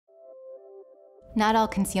Not all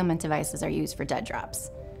concealment devices are used for dead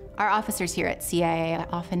drops. Our officers here at CIA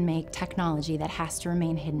often make technology that has to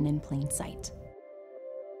remain hidden in plain sight.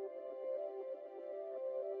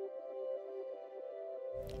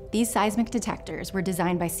 These seismic detectors were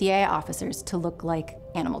designed by CIA officers to look like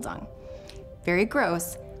animal dung. Very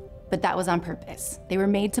gross, but that was on purpose. They were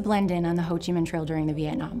made to blend in on the Ho Chi Minh Trail during the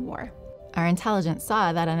Vietnam War. Our intelligence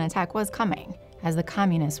saw that an attack was coming, as the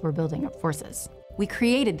communists were building up forces. We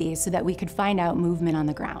created these so that we could find out movement on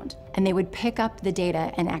the ground, and they would pick up the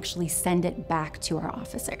data and actually send it back to our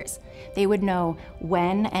officers. They would know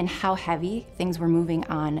when and how heavy things were moving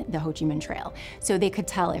on the Ho Chi Minh Trail, so they could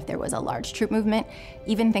tell if there was a large troop movement,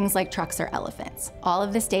 even things like trucks or elephants. All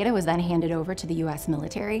of this data was then handed over to the US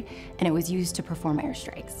military, and it was used to perform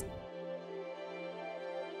airstrikes.